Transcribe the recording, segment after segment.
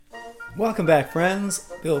Welcome back,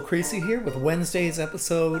 friends. Bill Creasy here with Wednesday's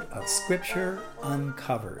episode of Scripture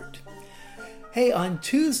Uncovered. Hey, on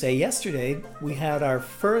Tuesday, yesterday, we had our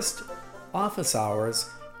first office hours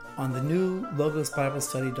on the new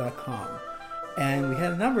logosbiblestudy.com. And we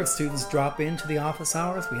had a number of students drop into the office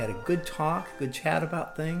hours. We had a good talk, good chat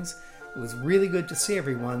about things. It was really good to see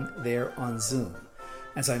everyone there on Zoom.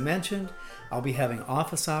 As I mentioned, I'll be having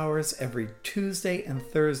office hours every Tuesday and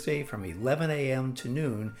Thursday from 11 a.m. to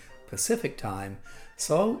noon Pacific time.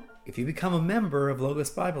 So if you become a member of Logos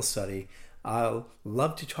Bible Study, I'll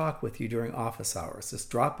love to talk with you during office hours. Just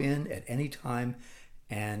drop in at any time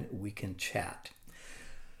and we can chat.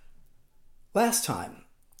 Last time,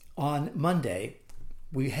 on Monday,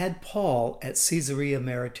 we had Paul at Caesarea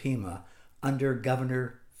Maritima under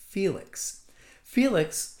Governor Felix.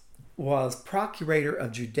 Felix was procurator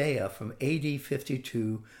of Judea from AD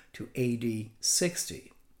 52 to AD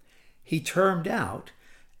 60. He termed out,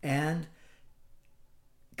 and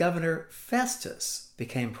Governor Festus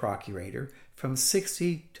became procurator from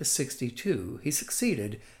 60 to 62. He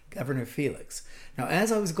succeeded Governor Felix. Now,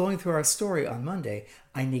 as I was going through our story on Monday,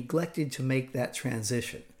 I neglected to make that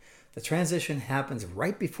transition. The transition happens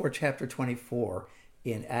right before chapter 24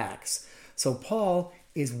 in Acts. So Paul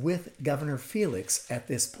is with Governor Felix at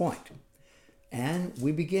this point. And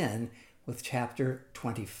we begin with chapter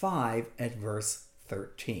 25 at verse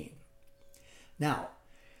 13. Now,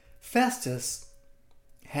 Festus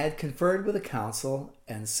had conferred with the council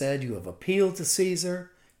and said, "You have appealed to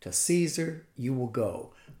Caesar you will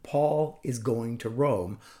go." Paul is going to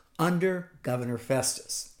Rome under Governor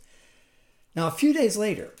Festus. Now, a few days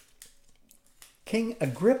later, King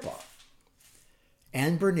Agrippa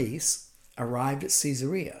and Bernice arrived at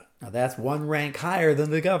Caesarea. Now, that's one rank higher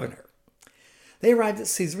than the governor. They arrived at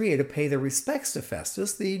Caesarea to pay their respects to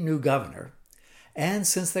Festus, the new governor. And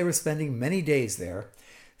since they were spending many days there,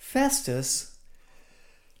 Festus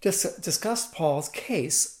discussed Paul's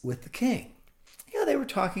case with the king. They were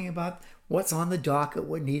talking about what's on the docket,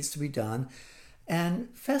 what needs to be done. And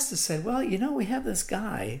Festus said, well, we have this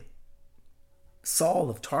guy, Saul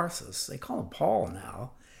of Tarsus. They call him Paul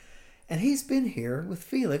now. And he's been here with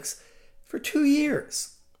Felix for 2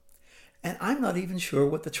 years. And I'm not even sure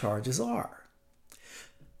what the charges are.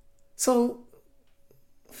 So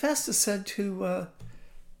Festus said to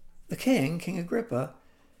the king, King Agrippa,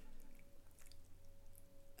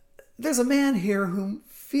 "There's a man here whom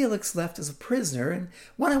Felix left as a prisoner, and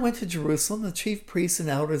when I went to Jerusalem, the chief priests and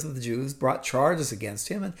elders of the Jews brought charges against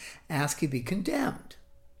him and asked he be condemned.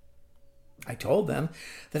 I told them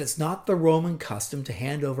that it's not the Roman custom to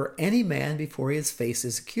hand over any man before he has faced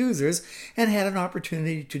his accusers and had an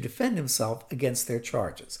opportunity to defend himself against their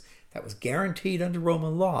charges. That was guaranteed under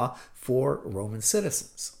Roman law for Roman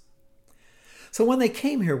citizens. So when they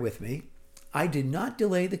came here with me, I did not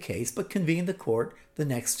delay the case, but convened the court the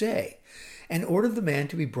next day and ordered the man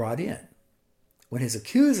to be brought in. When his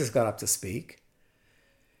accusers got up to speak,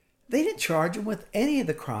 they didn't charge him with any of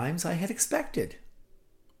the crimes I had expected.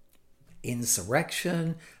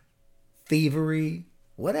 Insurrection, thievery,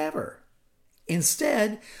 whatever.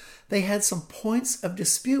 Instead, they had some points of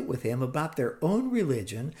dispute with him about their own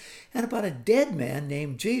religion and about a dead man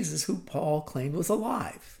named Jesus who Paul claimed was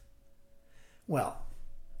alive. Well,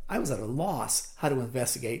 I was at a loss how to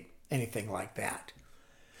investigate anything like that.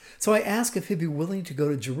 So I asked if he'd be willing to go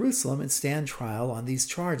to Jerusalem and stand trial on these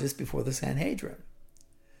charges before the Sanhedrin.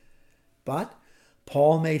 But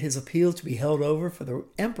Paul made his appeal to be held over for the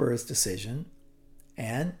emperor's decision,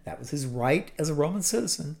 and that was his right as a Roman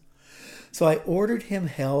citizen. So I ordered him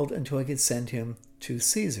held until I could send him to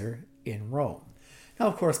Caesar in Rome. Now,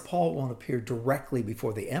 of course, Paul won't appear directly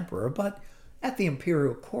before the emperor, but at the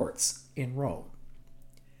imperial courts in Rome.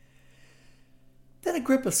 Then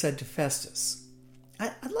Agrippa said to Festus,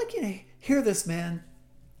 I'd like you to hear this man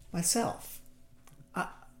myself. And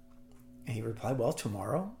he replied, well,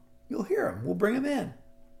 tomorrow you'll hear him. We'll bring him in.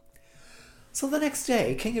 So the next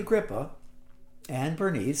day, King Agrippa and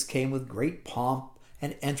Bernice came with great pomp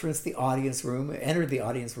and entered the audience room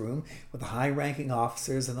with the high-ranking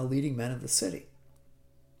officers and the leading men of the city.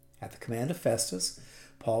 At the command of Festus,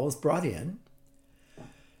 Paul was brought in,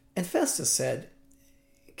 and Festus said,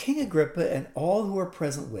 King Agrippa and all who are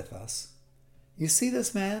present with us, you see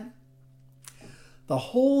this man? The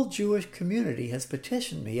whole Jewish community has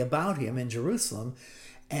petitioned me about him in Jerusalem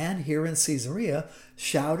and here in Caesarea,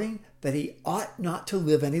 shouting that he ought not to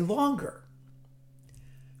live any longer.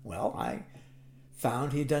 Well, I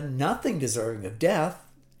found he'd done nothing deserving of death,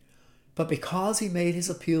 but because he made his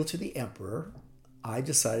appeal to the emperor, I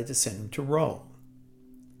decided to send him to Rome.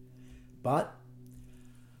 But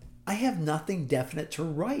I have nothing definite to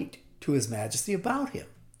write to His Majesty about him.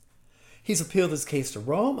 He's appealed his case to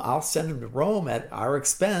Rome. I'll send him to Rome at our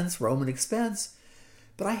expense, Roman expense.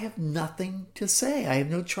 But I have nothing to say. I have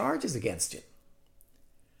no charges against him.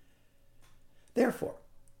 Therefore,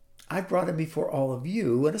 I brought him before all of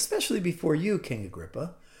you, and especially before you, King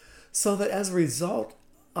Agrippa, so that as a result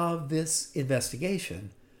of this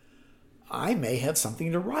investigation, I may have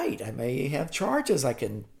something to write. I may have charges I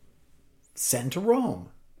can send to Rome.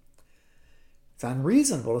 It's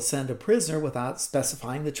unreasonable to send a prisoner without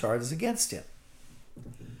specifying the charges against him.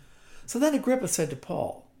 So then Agrippa said to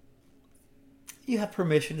Paul, "You have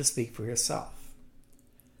permission to speak for yourself."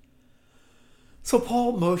 So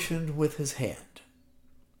Paul motioned with his hand.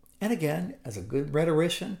 And again, as a good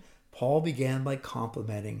rhetorician, Paul began by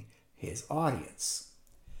complimenting his audience.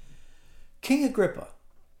 "King Agrippa,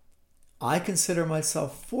 I consider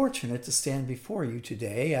myself fortunate to stand before you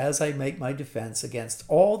today as I make my defense against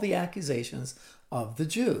all the accusations of the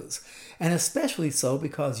Jews, and especially so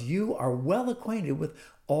because you are well acquainted with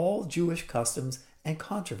all Jewish customs and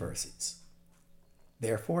controversies.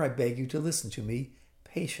 Therefore, I beg you to listen to me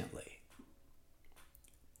patiently."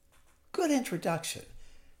 Good introduction.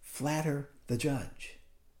 Flatter the judge.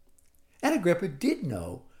 And Agrippa did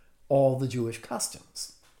know all the Jewish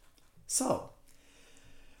customs. So,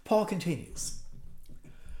 Paul continues,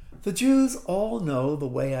 "The Jews all know the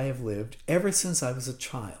way I have lived ever since I was a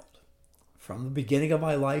child, from the beginning of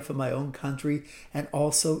my life in my own country and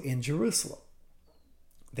also in Jerusalem.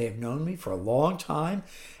 They have known me for a long time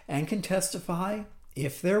and can testify,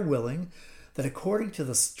 if they're willing, that according to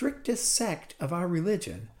the strictest sect of our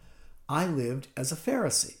religion, I lived as a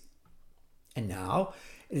Pharisee. And now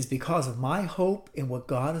it is because of my hope in what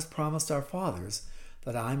God has promised our fathers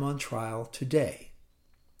that I'm on trial today.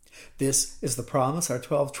 This is the promise our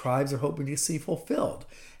 12 tribes are hoping to see fulfilled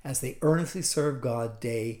as they earnestly serve God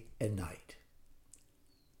day and night.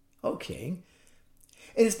 O King,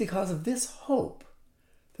 it is because of this hope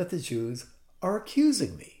that the Jews are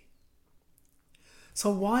accusing me.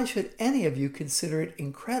 So why should any of you consider it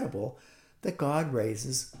incredible that God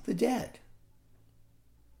raises the dead?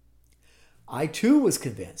 I too was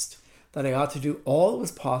convinced that I ought to do all that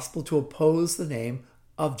was possible to oppose the name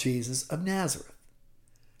of Jesus of Nazareth.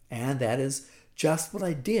 And that is just what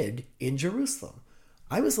I did in Jerusalem.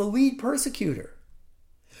 I was the lead persecutor.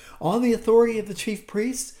 On the authority of the chief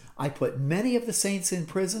priests, I put many of the saints in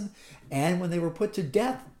prison, and when they were put to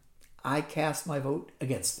death, I cast my vote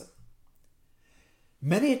against them.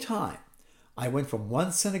 Many a time, I went from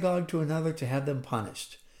one synagogue to another to have them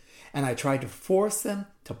punished, and I tried to force them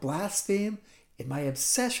to blaspheme in my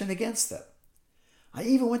obsession against them. I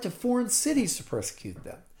even went to foreign cities to persecute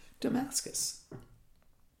them, Damascus.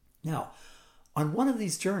 Now, on one of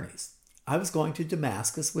these journeys, I was going to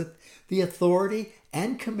Damascus with the authority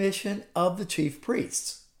and commission of the chief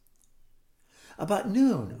priests. About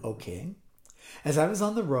noon, O King, as I was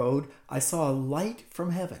on the road, I saw a light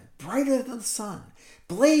from heaven, brighter than the sun,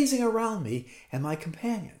 blazing around me and my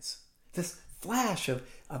companions. This flash of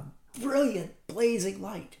a brilliant, blazing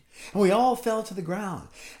light. And we all fell to the ground.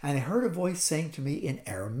 And I heard a voice saying to me in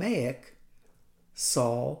Aramaic,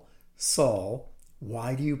 "Saul, Saul,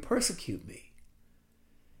 why do you persecute me?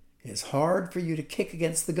 It is hard for you to kick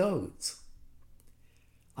against the goads."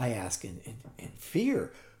 I asked in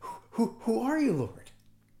fear, Who are you, Lord?"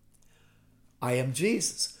 "I am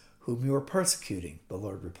Jesus, whom you are persecuting," the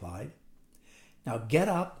Lord replied. "Now get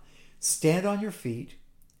up, stand on your feet.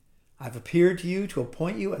 I've appeared to you to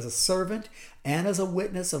appoint you as a servant and as a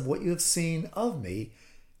witness of what you have seen of me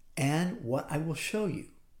and what I will show you.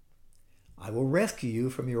 I will rescue you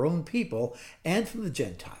from your own people and from the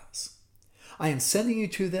Gentiles. I am sending you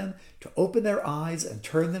to them to open their eyes and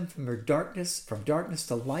turn them from darkness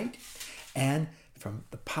to light and from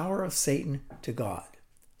the power of Satan to God,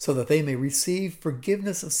 so that they may receive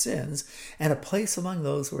forgiveness of sins and a place among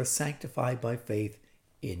those who are sanctified by faith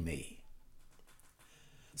in me."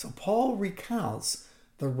 So Paul recounts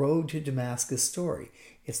the road to Damascus story.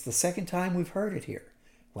 It's the second time we've heard it here,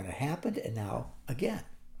 when it happened and now again.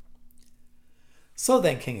 "So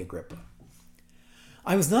then, King Agrippa,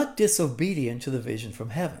 I was not disobedient to the vision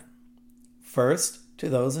from heaven. First to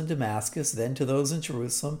those in Damascus, then to those in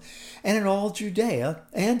Jerusalem, and in all Judea,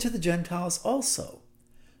 and to the Gentiles also.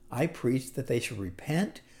 I preached that they should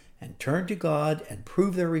repent and turn to God and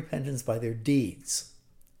prove their repentance by their deeds.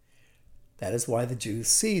 That is why the Jews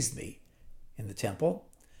seized me in the temple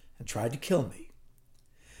and tried to kill me.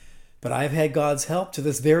 But I have had God's help to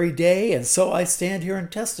this very day, and so I stand here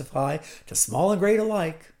and testify to small and great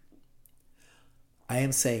alike. I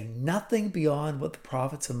am saying nothing beyond what the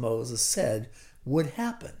prophets and Moses said would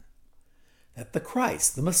happen, that the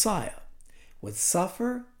Christ, the Messiah, would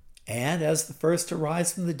suffer and as the first to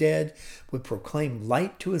rise from the dead, would proclaim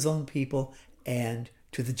light to his own people and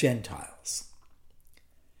to the Gentiles.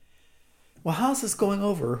 Well, how's this going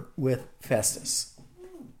over with Festus?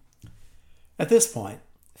 At this point,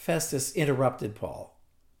 Festus interrupted Paul.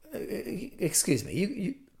 Excuse me,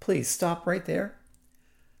 you please stop right there.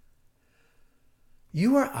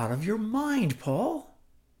 You are out of your mind, Paul.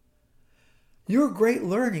 Your great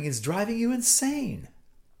learning is driving you insane.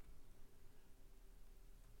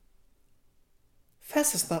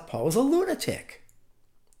 Festus thought Paul was a lunatic.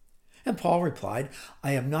 And Paul replied,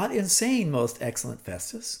 I am not insane, most excellent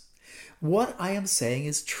Festus. What I am saying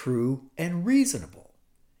is true and reasonable.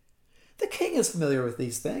 The king is familiar with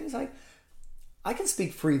these things. I can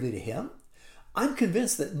speak freely to him. I'm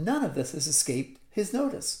convinced that none of this has escaped his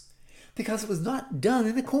notice, because it was not done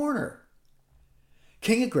in a corner.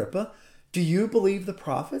 King Agrippa, do you believe the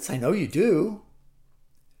prophets? I know you do.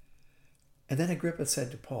 And then Agrippa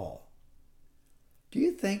said to Paul, do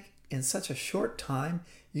you think in such a short time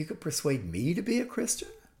you could persuade me to be a Christian?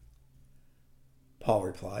 Paul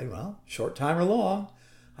replied, well, short time or long,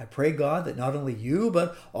 I pray God that not only you,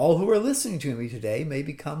 but all who are listening to me today may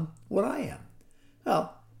become what I am.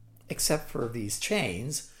 Well, except for these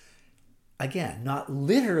chains, again, not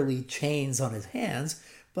literally chains on his hands,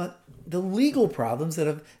 but the legal problems that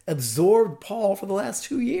have absorbed Paul for the last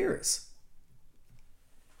 2 years.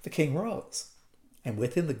 The king rose, and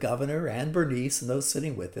with him the governor and Bernice and those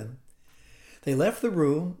sitting with him. They left the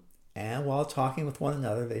room, and while talking with one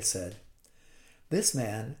another, they said, this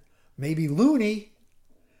man may be loony,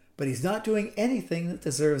 but he's not doing anything that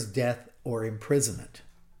deserves death or imprisonment.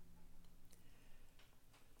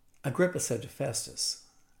 Agrippa said to Festus,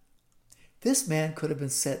 this man could have been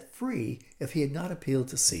set free if he had not appealed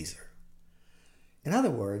to Caesar. In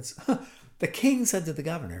other words, the king said to the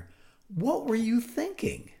governor, what were you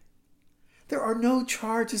thinking? There are no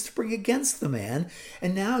charges to bring against the man,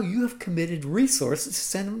 and now you have committed resources to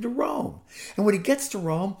send him to Rome. And when he gets to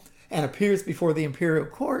Rome and appears before the imperial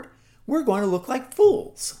court, we're going to look like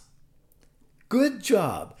fools. Good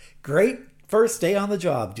job. Great first day on the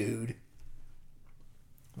job, dude.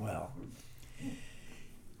 Well,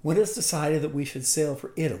 when it's decided that we should sail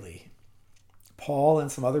for Italy, Paul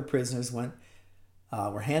and some other prisoners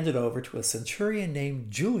were handed over to a centurion named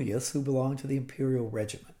Julius, who belonged to the imperial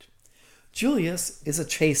regiment. Julius is a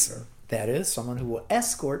chaser, that is, someone who will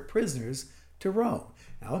escort prisoners to Rome.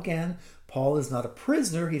 Now again, Paul is not a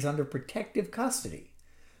prisoner, he's under protective custody,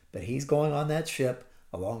 but he's going on that ship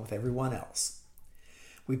along with everyone else.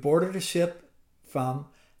 We boarded a ship from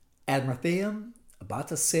Adramyttium, about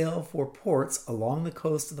to sail for ports along the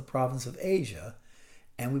coast of the province of Asia,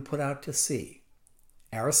 and we put out to sea.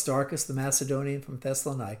 Aristarchus, the Macedonian from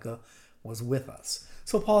Thessalonica, was with us.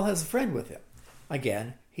 So Paul has a friend with him.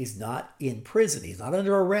 Again, he's not in prison. He's not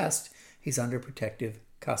under arrest. He's under protective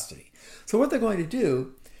custody. So what they're going to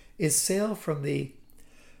do is sail from the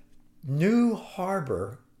new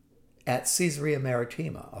harbor at Caesarea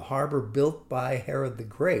Maritima, a harbor built by Herod the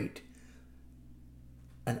Great,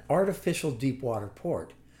 an artificial deep water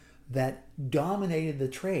port that dominated the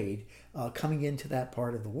trade coming into that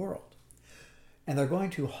part of the world. And they're going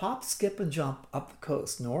to hop, skip, and jump up the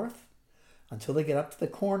coast north until they get up to the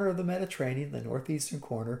corner of the Mediterranean, the northeastern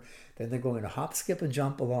corner. Then they're going to hop, skip, and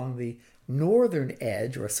jump along the northern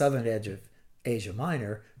edge or southern edge of Asia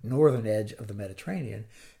Minor, northern edge of the Mediterranean,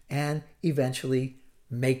 and eventually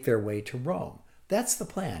make their way to Rome. That's the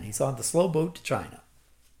plan. He's on the slow boat to China.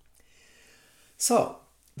 So,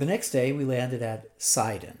 the next day we landed at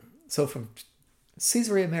Sidon. So from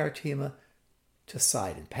Caesarea Maritima to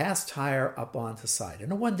Sidon, past Tyre up onto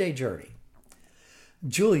Sidon, a one-day journey.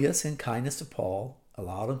 Julius, in kindness to Paul,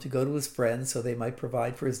 allowed him to go to his friends so they might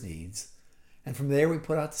provide for his needs. And from there we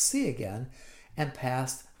put out to sea again and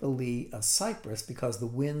passed the lee of Cyprus because the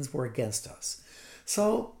winds were against us.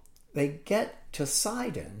 So they get to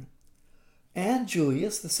Sidon, and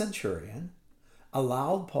Julius, the centurion,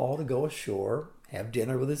 allowed Paul to go ashore, have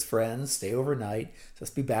dinner with his friends, stay overnight,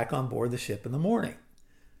 just be back on board the ship in the morning.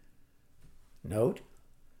 Note,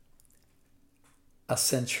 a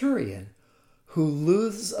centurion who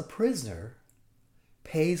loses a prisoner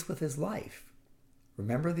pays with his life.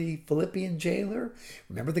 Remember the Philippian jailer?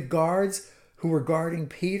 Remember the guards who were guarding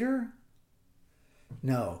Peter?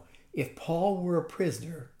 No, if Paul were a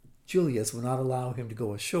prisoner, Julius would not allow him to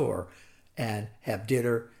go ashore and have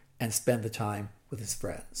dinner and spend the time with his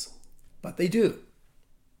friends. But they do.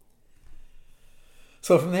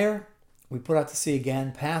 So from there, we put out to sea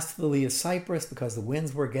again, passed the lee of Cyprus because the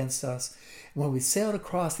winds were against us. And when we sailed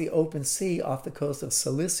across the open sea off the coast of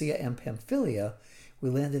Cilicia and Pamphylia, we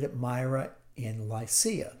landed at Myra in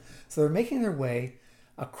Lycia. So they're making their way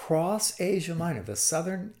across Asia Minor, the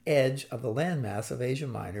southern edge of the landmass of Asia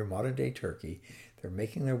Minor, modern-day Turkey. They're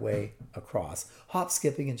making their way across, hop,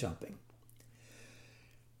 skipping, and jumping.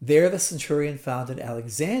 There the centurion found an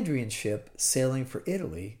Alexandrian ship sailing for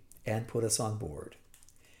Italy and put us on board.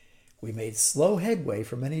 We made slow headway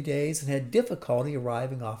for many days and had difficulty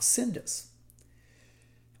arriving off Sindus.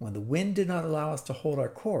 When the wind did not allow us to hold our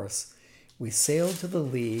course, we sailed to the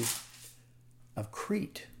lee of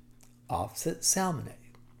Crete, opposite Salmone.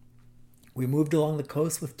 We moved along the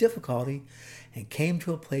coast with difficulty and came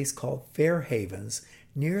to a place called Fair Havens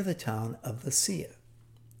near the town of Lasea.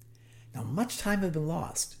 Now much time had been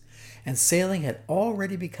lost, and sailing had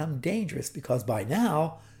already become dangerous because by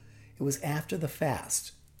now it was after the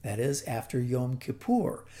fast, that is, after Yom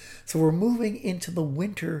Kippur. So we're moving into the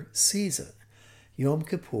winter season. Yom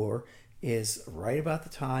Kippur is right about the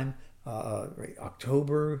time,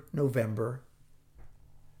 October, November.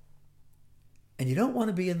 And you don't want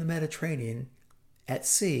to be in the Mediterranean at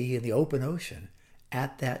sea in the open ocean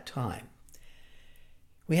at that time.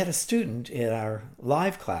 We had a student in our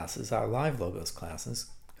live classes, our live logos classes,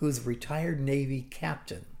 who was a retired Navy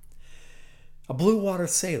captain, a blue water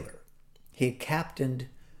sailor. He had captained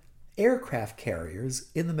aircraft carriers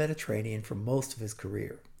in the Mediterranean for most of his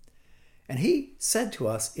career. And he said to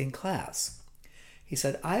us in class, he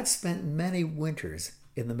said, I've spent many winters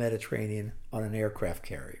in the Mediterranean on an aircraft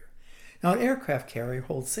carrier. Now, an aircraft carrier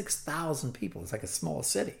holds 6,000 people. It's like a small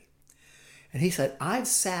city. And he said, I've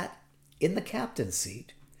sat in the captain's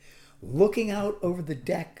seat looking out over the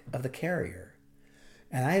deck of the carrier,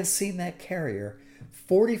 and I have seen that carrier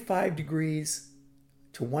 45 degrees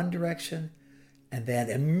to one direction and then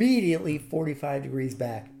immediately 45 degrees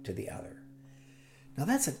back to the other. Now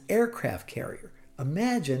that's an aircraft carrier.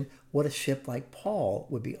 Imagine what a ship like Paul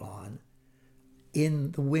would be on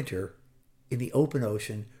in the winter in the open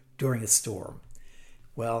ocean during a storm.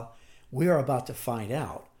 Well, we are about to find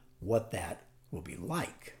out what that will be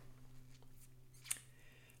like.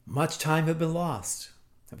 Much time had been lost.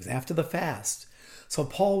 It was after the fast. So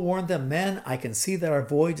Paul warned them, men, I can see that our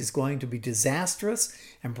voyage is going to be disastrous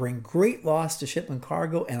and bring great loss to ship and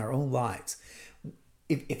cargo and our own lives.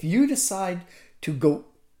 If you decide to go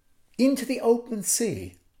into the open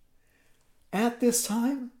sea at this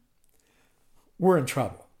time, we're in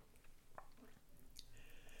trouble.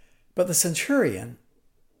 But the centurion,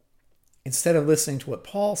 instead of listening to what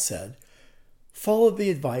Paul said, followed the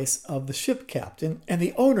advice of the ship captain and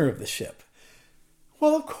the owner of the ship.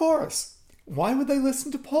 Well, of course. Why would they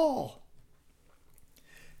listen to Paul?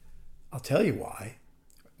 I'll tell you why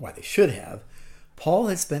they should have. Paul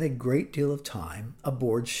had spent a great deal of time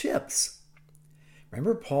aboard ships.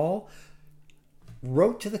 Remember, Paul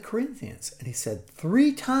wrote to the Corinthians and he said,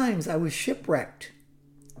 3 times I was shipwrecked.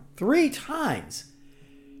 3 times.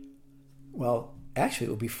 Well, actually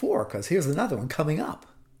it will be 4 because here's another one coming up.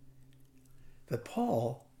 But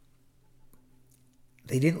Paul,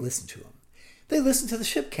 they didn't listen to him. They listened to the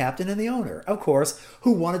ship captain and the owner, of course,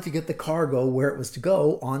 who wanted to get the cargo where it was to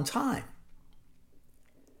go on time.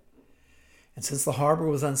 And since the harbor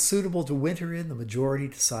was unsuitable to winter in, the majority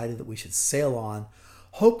decided that we should sail on,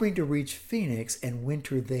 hoping to reach Phoenix and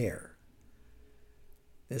winter there.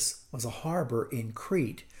 This was a harbor in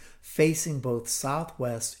Crete, facing both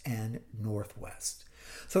southwest and northwest.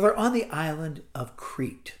 So they're on the island of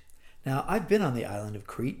Crete. Now, I've been on the island of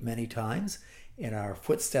Crete many times in our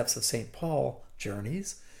Footsteps of St. Paul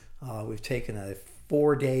journeys. We've taken a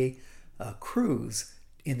 4-day cruise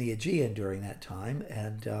in the Aegean during that time,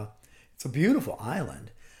 and it's a beautiful island.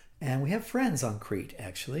 And we have friends on Crete,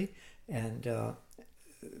 actually. And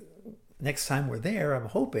next time we're there, I'm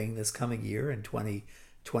hoping this coming year in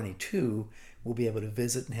 2022, we'll be able to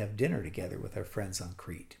visit and have dinner together with our friends on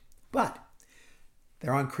Crete. But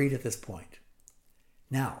they're on Crete at this point.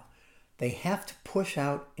 Now, they have to push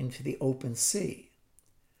out into the open sea.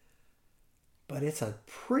 But it's a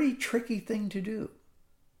pretty tricky thing to do.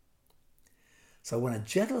 So when a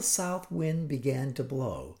gentle south wind began to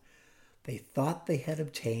blow, they thought they had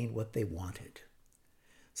obtained what they wanted.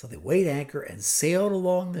 So they weighed anchor and sailed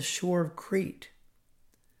along the shore of Crete.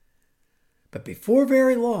 But before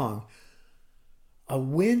very long, a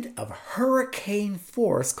wind of hurricane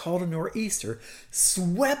force called a nor'easter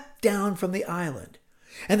swept down from the island,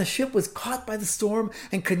 and the ship was caught by the storm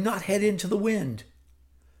and could not head into the wind.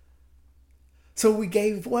 So we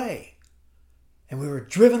gave way, and we were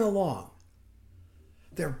driven along.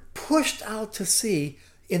 They're pushed out to sea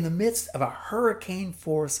in the midst of a hurricane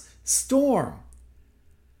force storm.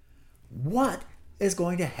 What is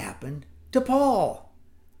going to happen to Paul?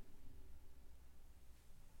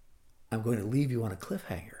 I'm going to leave you on a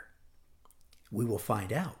cliffhanger. We will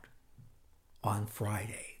find out on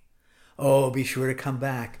Friday. Oh, be sure to come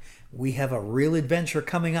back. We have a real adventure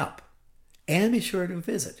coming up. And be sure to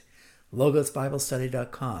visit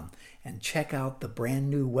logosbiblestudy.com and check out the brand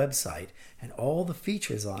new website and all the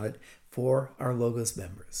features on it for our Logos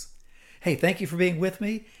members. Hey, thank you for being with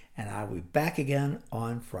me, and I'll be back again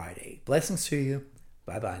on Friday. Blessings to you.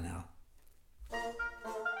 Bye-bye now.